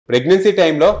Pregnancy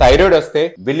టైంలో thyroid వస్తే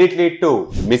will it lead to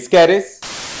miscarriage?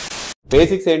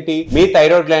 Basics ఏంటి? మీ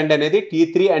థైరాయిడ్ గ్లాండ్ అనేది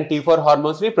T3 and T4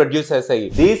 హార్మోన్స్ ని ప్రొడ్యూస్ చేస్తాయి.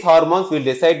 These hormones will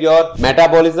decide your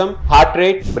metabolism, heart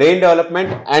rate, brain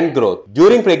development and growth.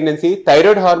 During pregnancy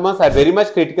thyroid hormones are very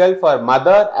much critical for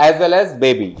mother as well as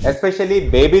baby, especially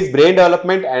babies brain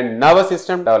development and nervous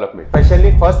system development.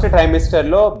 Especially first trimester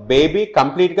లో baby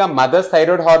complete గా mothers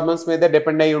thyroid hormones మీద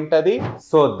depend అయి ఉంటది.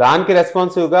 So దానికి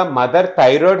responsive గా mother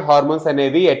thyroid hormones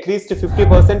అనేవి at least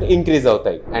 50% increase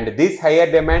అవుతాయి. And this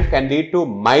hire demand can lead to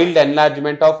mild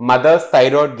enlargement of mother's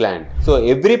thyroid gland. So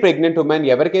every pregnant woman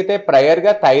ఎవరికైతే prior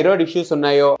గా థైరాయిడ్ ఇష్యూస్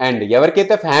ఉన్నాయో అండ్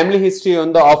ఎవరికైతే ఫ్యామిలీ హిస్టరీ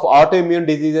ఉందో ఆఫ్ autoimmune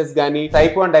diseases గానీ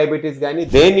type 1 diabetes గానీ,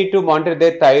 they need to monitor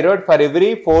their thyroid for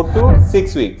every 4 to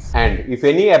 6 weeks. And if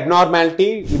any abnormality,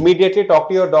 immediately talk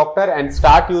to your doctor and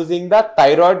start using the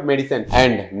thyroid medicine.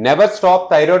 And never stop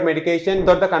thyroid medication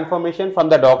without the confirmation from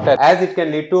the doctor, as it can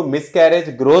lead to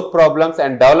miscarriage, growth problems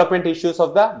and development issues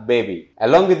of the baby.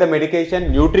 Along with the medication,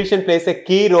 nutrition plays a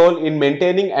key role in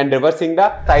maintaining and reversing the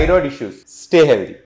thyroid issues. Stay healthy.